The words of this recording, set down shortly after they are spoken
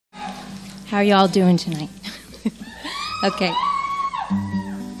How are y'all doing tonight? Okay.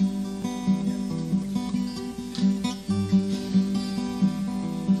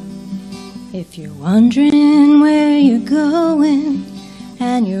 If you're wondering where you're going,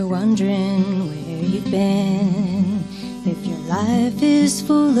 and you're wondering where you've been, if your life is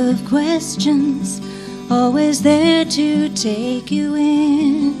full of questions, always there to take you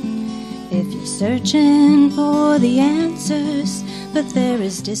in, if you're searching for the answers, but they're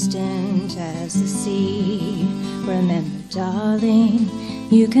as distant as the sea, remember, darling,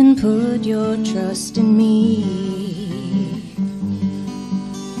 you can put your trust in me.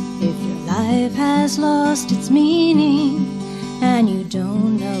 If your life has lost its meaning and you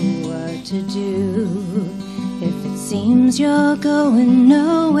don't know what to do, if it seems you're going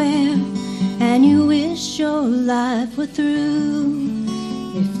nowhere and you wish your life were through,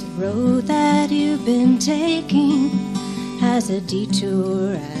 if the road that you've been taking has a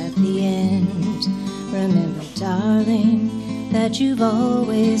detour at the end, remember, darling, that you've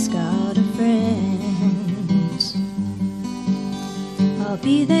always got a friend. I'll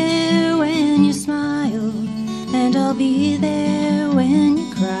be there when you smile, and I'll be there when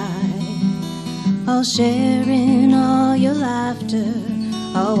you cry. I'll share in all your laughter,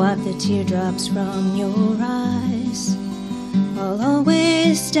 I'll wipe the teardrops from your eyes. I'll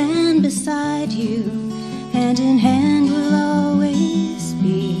always stand beside you, hand in hand we'll always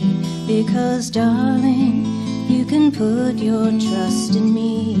be, because, darling, you can put your trust in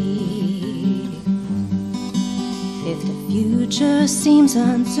me. If the future seems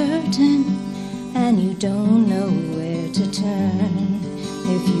uncertain and you don't know where to turn,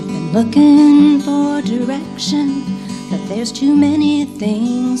 if you've been looking for direction but there's too many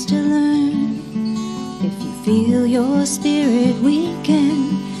things to learn, if you feel your spirit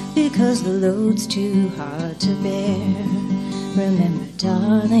weaken because the load's too hard to bear, remember,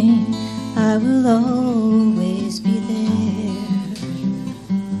 darling, I will always be there.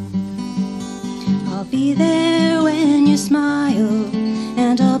 I'll be there when you smile,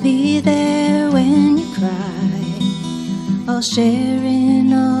 and I'll be there when you cry. I'll share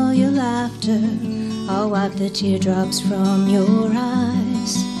in all your laughter, I'll wipe the teardrops from your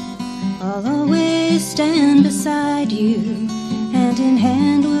eyes. I'll always stand beside you, hand in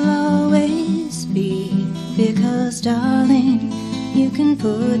hand we'll always be, because, darling, you can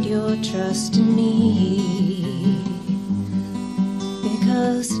put your trust in me.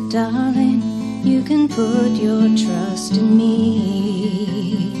 Because, darling, you can put your trust in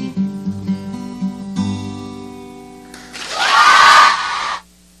me.